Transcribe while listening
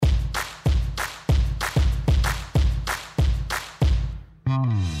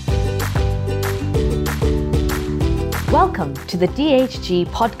Welcome to the DHG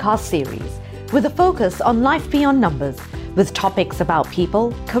podcast series with a focus on life beyond numbers with topics about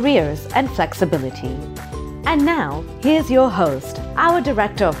people, careers, and flexibility. And now, here's your host, our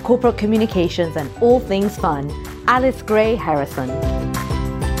Director of Corporate Communications and All Things Fun, Alice Gray Harrison.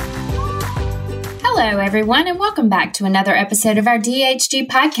 Hello, everyone, and welcome back to another episode of our DHG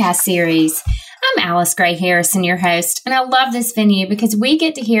podcast series. I'm Alice Gray Harrison, your host, and I love this venue because we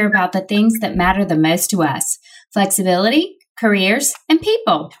get to hear about the things that matter the most to us: flexibility, careers, and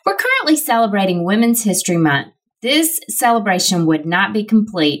people. We're currently celebrating Women's History Month. This celebration would not be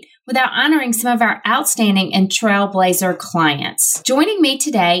complete without honoring some of our outstanding and trailblazer clients. Joining me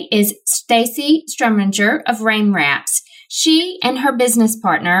today is Stacy Struminger of Rain Wraps. She and her business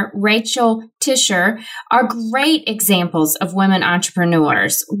partner, Rachel Tischer, are great examples of women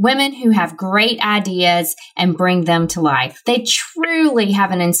entrepreneurs, women who have great ideas and bring them to life. They truly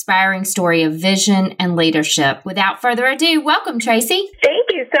have an inspiring story of vision and leadership. Without further ado, welcome, Tracy. Thank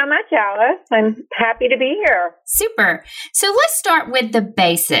you so much, Alice. I'm happy to be here. Super. So let's start with the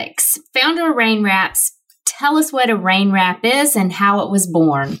basics. Founder of Rain Wraps, tell us what a rain wrap is and how it was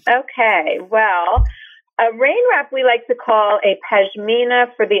born. Okay, well, a rain wrap we like to call a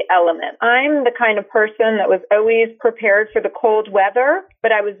pashmina for the element. I'm the kind of person that was always prepared for the cold weather,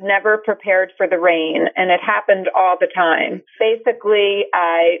 but I was never prepared for the rain, and it happened all the time. Basically,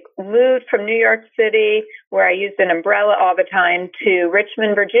 I moved from New York City, where I used an umbrella all the time, to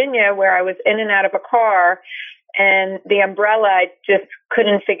Richmond, Virginia, where I was in and out of a car, and the umbrella, I just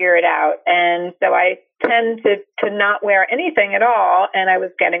couldn't figure it out. And so I tend to not wear anything at all, and I was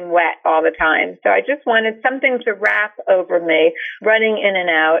getting wet all the time. So I just wanted something to wrap over me, running in and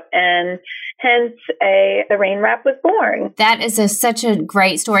out, and hence the rain wrap was born. That is such a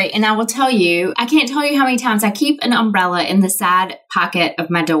great story. And I will tell you, I can't tell you how many times I keep an umbrella in the side pocket of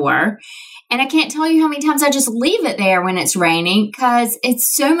my door. And I can't tell you how many times I just leave it there when it's raining because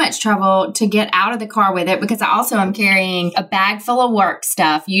it's so much trouble to get out of the car with it, because I also am carrying a bag full of work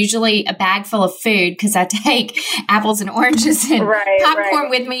stuff, usually a bag full of food because I take apples and oranges and popcorn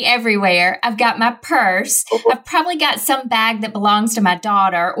with me everywhere. I've got my purse. I've probably got some bag that belongs to my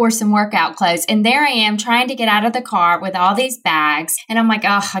daughter or some workout clothes. And there I am trying to get out of the car with all these bags. And I'm like,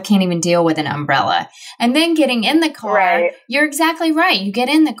 oh, I can't even deal with an umbrella. And then getting in the car, You're exactly right. You get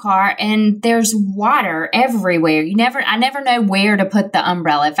in the car and there's water everywhere. I never know where to put the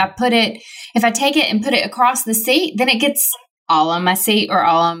umbrella. If I take it and put it across the seat, then it gets all on my seat or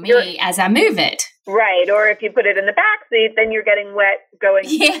all on me as I move it. Right. Or if you put it in the back seat, then you're getting wet going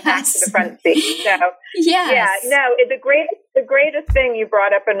back to the front seat. So, the greatest thing, you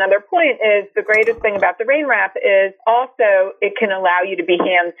brought up another point, is the greatest thing about the rain wrap is also it can allow you to be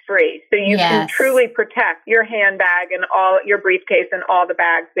hands-free. So you can truly protect your handbag and all your briefcase and all the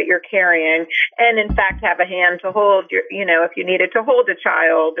bags that you're carrying. And in fact, have a hand to hold if you needed to hold a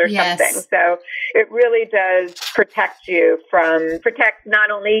child or something. So it really does protect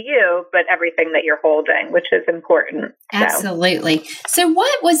not only you, but everything that you're holding, which is important. Absolutely. So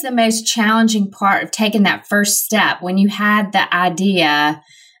what was the most challenging part of taking that first step when you had the idea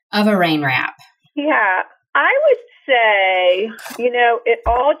of a rain wrap? Yeah, I would say, it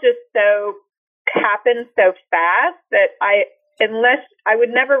all just so happened so fast that I would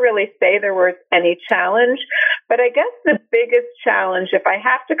never really say there was any challenge, but I guess the biggest challenge, if I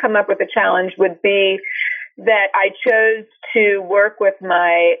have to come up with a challenge, would be that I chose to work with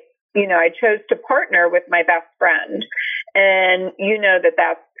I chose to partner with my best friend. And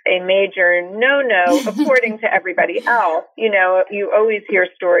that's a major no-no according to everybody else. You always hear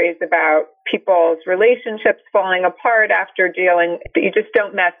stories about people's relationships falling apart after you just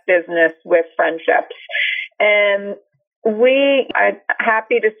don't mess business with friendships. And I'm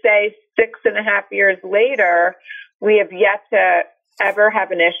happy to say 6.5 years later, we have yet to ever have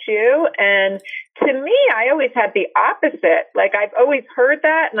an issue. And to me, I always had the opposite. Like, I've always heard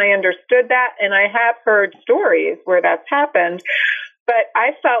that and I understood that. And I have heard stories where that's happened. But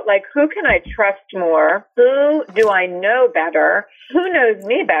I felt like, who can I trust more? Who do I know better? Who knows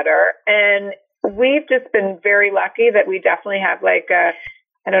me better? And we've just been very lucky that we definitely have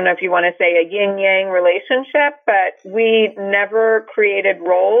I don't know if you want to say a yin-yang relationship, but we never created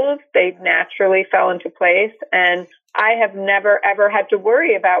roles. They naturally fell into place. And I have never, ever had to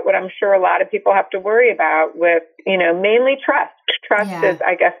worry about what I'm sure a lot of people have to worry about with, mainly trust. Trust is,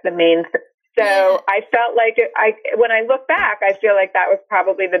 I guess, the main thing. So I felt like when I look back, I feel like that was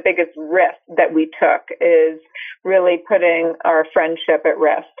probably the biggest risk that we took, is really putting our friendship at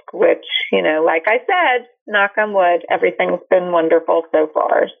risk, which, like I said, knock on wood, everything's been wonderful so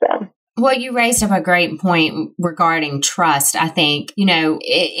far. So Well, you raised up a great point regarding trust. I think,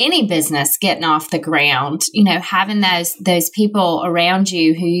 any business getting off the ground, having those people around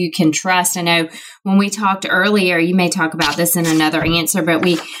you who you can trust. I know when we talked earlier, you may talk about this in another answer, but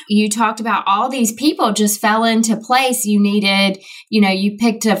you talked about all these people just fell into place. You needed, you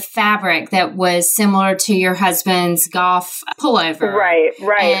picked a fabric that was similar to your husband's golf pullover. Right.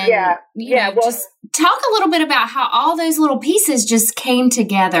 And, just talk a little bit about how all those little pieces just came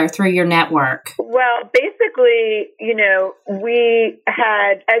together through your network. Well, basically, we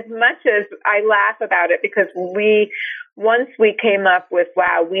had, as much as I laugh about it, because once we came up with,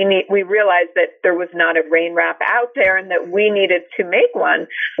 we realized that there was not a rain wrap out there and that we needed to make one.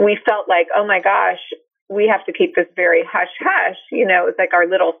 We felt like, oh my gosh, we have to keep this very hush hush. It was like our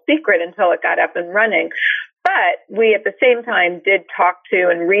little secret until it got up and running. But we, at the same time, did talk to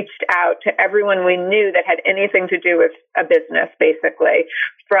and reached out to everyone we knew that had anything to do with a business, basically,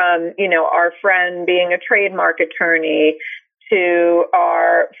 from, our friend being a trademark attorney to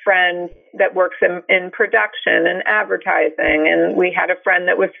our friend that works in production and advertising. And we had a friend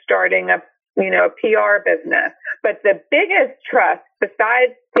that was starting a PR business. But the biggest trust,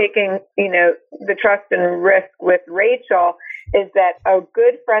 besides taking, the trust and risk with Rachel, is that a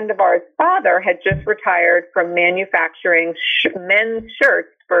good friend of ours' father had just retired from manufacturing men's shirts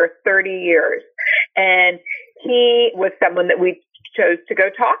for 30 years. And he was someone that we chose to go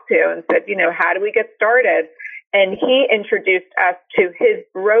talk to and said, how do we get started? And he introduced us to his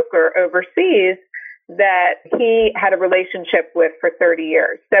broker overseas that he had a relationship with for 30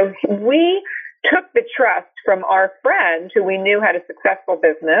 years. So we took the trust from our friend who we knew had a successful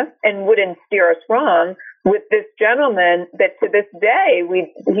business and wouldn't steer us wrong with this gentleman that to this day,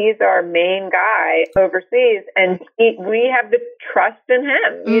 he's our main guy overseas, and we have the trust in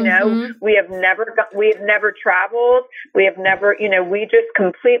him. We have never traveled. We have never, we just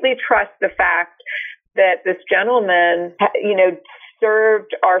completely trust the fact that this gentleman,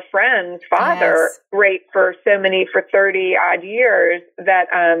 served our friend's father right for 30 odd years that,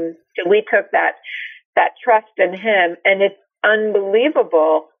 we took that trust in him. And it's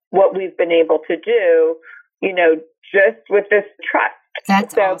unbelievable what we've been able to do, just with this trust.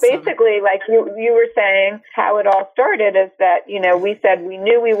 That's so awesome. Basically, like you were saying, how it all started is that, we said we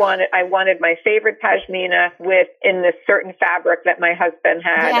knew I wanted my favorite pashmina in this certain fabric that my husband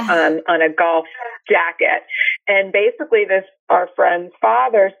had on a golf jacket. And basically our friend's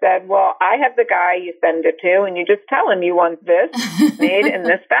father said, well, I have the guy you send it to, and you just tell him you want this made in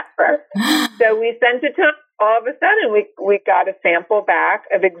this fabric. So we sent it to him. All of a sudden, we got a sample back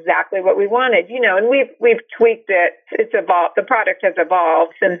of exactly what we wanted, and we've tweaked it. It's evolved. The product has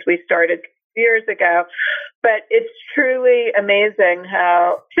evolved since we started years ago, but it's truly amazing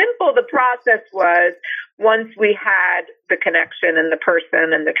how simple the process was once we had the connection and the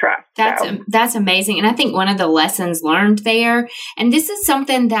person and the trust. That's amazing. And I think one of the lessons learned there, and this is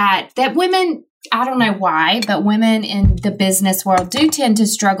something that women, I don't know why, but women in the business world do tend to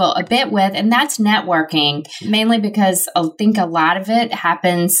struggle a bit with, and that's networking, mainly because I think a lot of it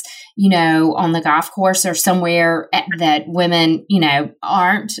happens, on the golf course or somewhere that women,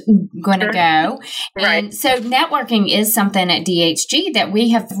 aren't going to go. Right. And so networking is something at DHG that we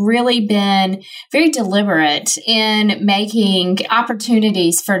have really been very deliberate in making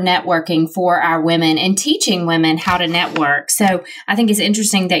opportunities for networking for our women and teaching women how to network. So I think it's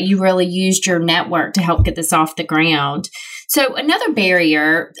interesting that you really used your network to help get this off the ground. So another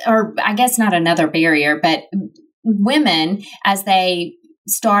barrier, or I guess not another barrier, but women, as they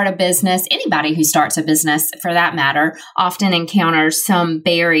start a business, anybody who starts a business for that matter, often encounters some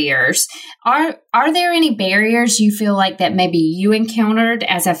barriers. Are there any barriers you feel like that maybe you encountered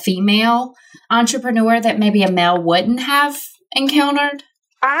as a female entrepreneur that maybe a male wouldn't have encountered?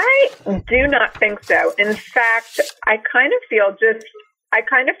 I do not think so. In fact, I kind of feel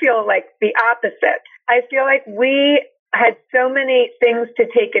like the opposite. I feel like we had so many things to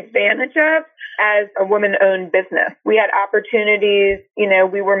take advantage of as a woman-owned business. We had opportunities,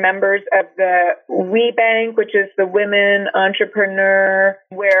 we were members of the WeBank, which is the Women Entrepreneur,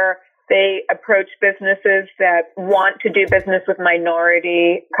 where they approach businesses that want to do business with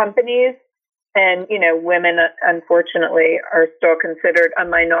minority companies. And, women, unfortunately, are still considered a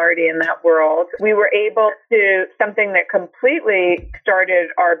minority in that world. We were able to, something that completely started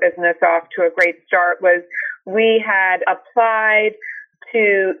our business off to a great start was we had applied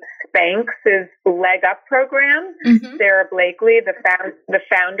to Spanx' Leg Up program. Mm-hmm. Sarah Blakely, the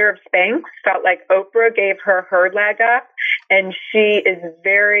founder of Spanx, felt like Oprah gave her leg up, and she is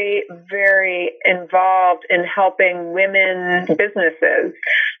very, very involved in helping women businesses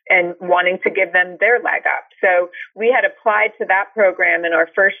and wanting to give them their leg up. So we had applied to that program in our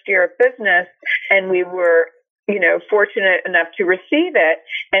first year of business, and we were fortunate enough to receive it.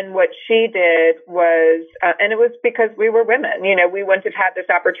 And what she did was, and it was because we were women, we wouldn't have had this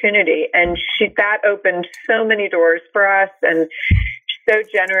opportunity. And that opened so many doors for us. And so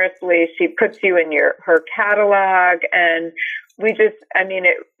generously, she puts you in her catalog. And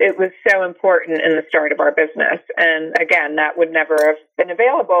it was so important in the start of our business. And again, that would never have been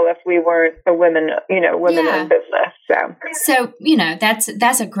available if we weren't a women in business. So,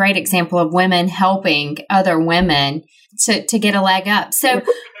 that's a great example of women helping other women to get a leg up. So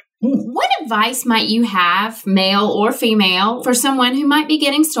what advice might you have, male or female, for someone who might be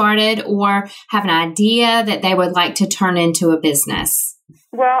getting started or have an idea that they would like to turn into a business?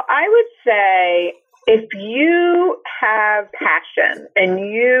 Well, I would say, if you have passion and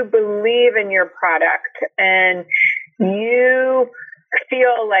you believe in your product and you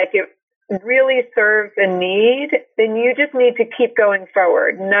feel like it really serves a need, then you just need to keep going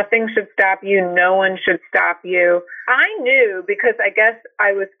forward. Nothing should stop you. No one should stop you. I knew, because I guess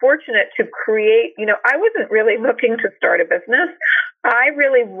I was fortunate to create, I wasn't really looking to start a business. I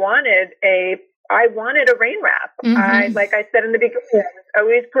really wanted a rain wrap. Mm-hmm. Like I said in the beginning, I was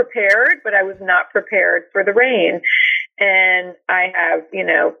always prepared, but I was not prepared for the rain. And I have,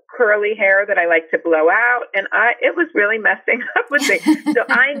 curly hair that I like to blow out, and it was really messing up with me. So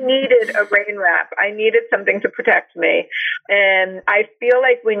I needed a rain wrap. I needed something to protect me. And I feel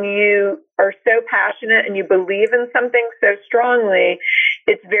like when you are so passionate and you believe in something so strongly,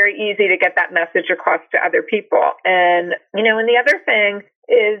 it's very easy to get that message across to other people. And, and the other thing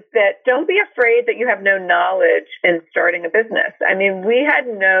is that don't be afraid that you have no knowledge in starting a business. I mean, we had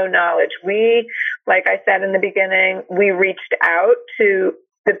no knowledge. Like I said in the beginning, we reached out to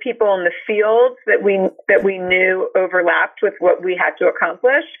the people in the fields that we knew overlapped with what we had to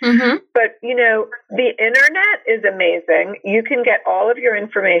accomplish. Mm-hmm. But, the internet is amazing. You can get all of your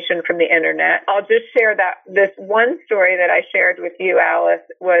information from the internet. I'll just share this one story that I shared with you, Alice,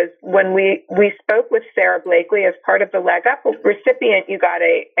 was when we spoke with Sarah Blakely as part of the Leg Up recipient. You got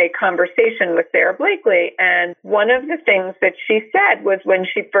a conversation with Sarah Blakely. And one of the things that she said was when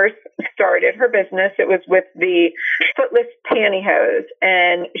she first started her business, it was with the footless pantyhose.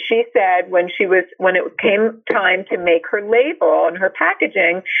 And she said when it came time to make her label and her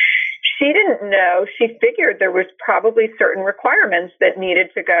packaging, she didn't know. She figured there was probably certain requirements that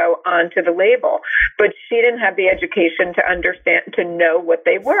needed to go onto the label, but she didn't have the education to understand, to know what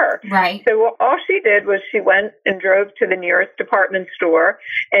they were. Right. So all she did was she went and drove to the nearest department store,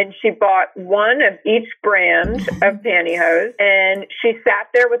 and she bought one of each brand of pantyhose, and she sat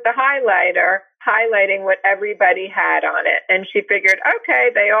there with the highlighter highlighting what everybody had on it. And she figured,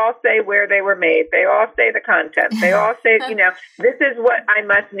 okay, they all say where they were made. They all say the content. They all say, this is what I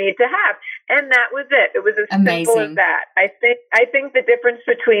must need to have. And that was it. It was as simple as that. I think the difference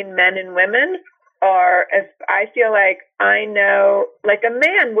between men and women I feel like I know, like a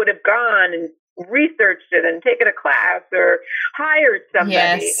man would have gone and researched it and taken a class or hired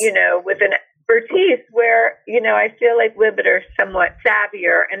somebody, with an expertise, where, I feel like women are somewhat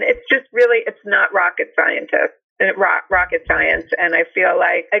savvier, and it's just really, it's not rocket science. And I feel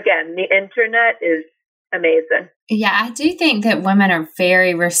like, again, the internet is amazing. Yeah, I do think that women are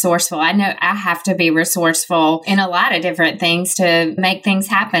very resourceful. I know I have to be resourceful in a lot of different things to make things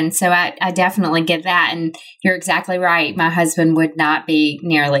happen. So I definitely get that. And you're exactly right. My husband would not be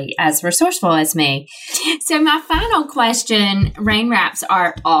nearly as resourceful as me. So my final question, rain wraps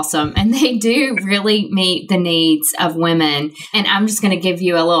are awesome, and they do really meet the needs of women. And I'm just going to give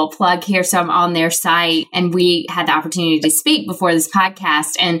you a little plug here. So I'm on their site, and we had the opportunity to speak before this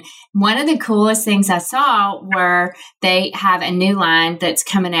podcast. And one of the coolest things I saw were they have a new line that's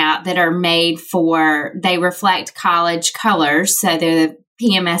coming out that are made they reflect college colors. So they're the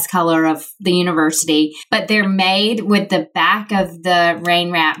PMS color of the university, but they're made with the back of the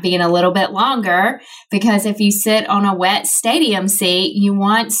rain wrap being a little bit longer, because if you sit on a wet stadium seat, you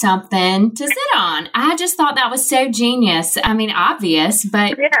want something to sit on. I just thought that was so genius. I mean, obvious,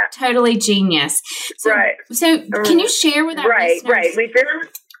 but totally genius. So, right. So can you share with our listeners? Right. We did.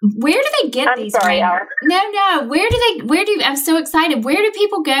 Where do they get these rain wraps? No. I'm so excited. Where do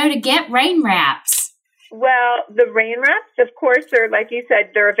people go to get rain wraps? Well, the rain wraps, of course, are, like you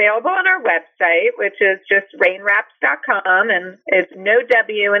said, they're available on our website, which is just rainwraps.com, and it's no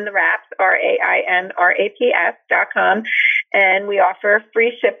W in the wraps, RAINRAPS.com. And we offer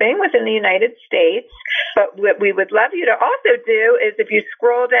free shipping within the United States. But what we would love you to also do is, if you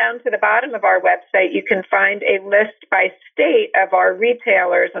scroll down to the bottom of our website, you can find a list by state of our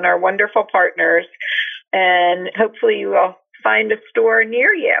retailers and our wonderful partners. And hopefully you will find a store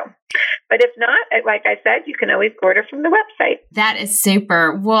near you. But if not, like I said, you can always order from the website. That is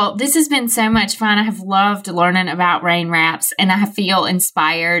super. Well, this has been so much fun. I have loved learning about rain wraps, and I feel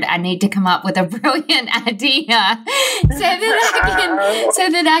inspired. I need to come up with a brilliant idea so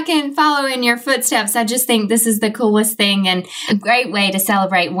that I can follow in your footsteps. I just think this is the coolest thing and a great way to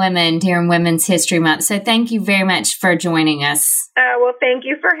celebrate women during Women's History Month. So thank you very much for joining us. Well, thank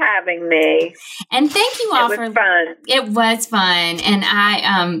you for having me. And thank you all for fun. It was fun. And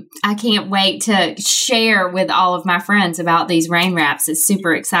I can't wait to share with all of my friends about these rain wraps. It's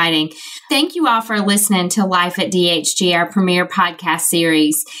super exciting. Thank you all for listening to Life at DHG, our premier podcast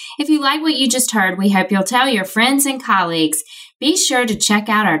series. If you like what you just heard, we hope you'll tell your friends and colleagues. Be sure to check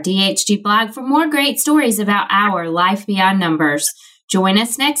out our DHG blog for more great stories about our Life Beyond Numbers. Join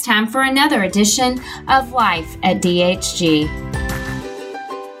us next time for another edition of Life at DHG.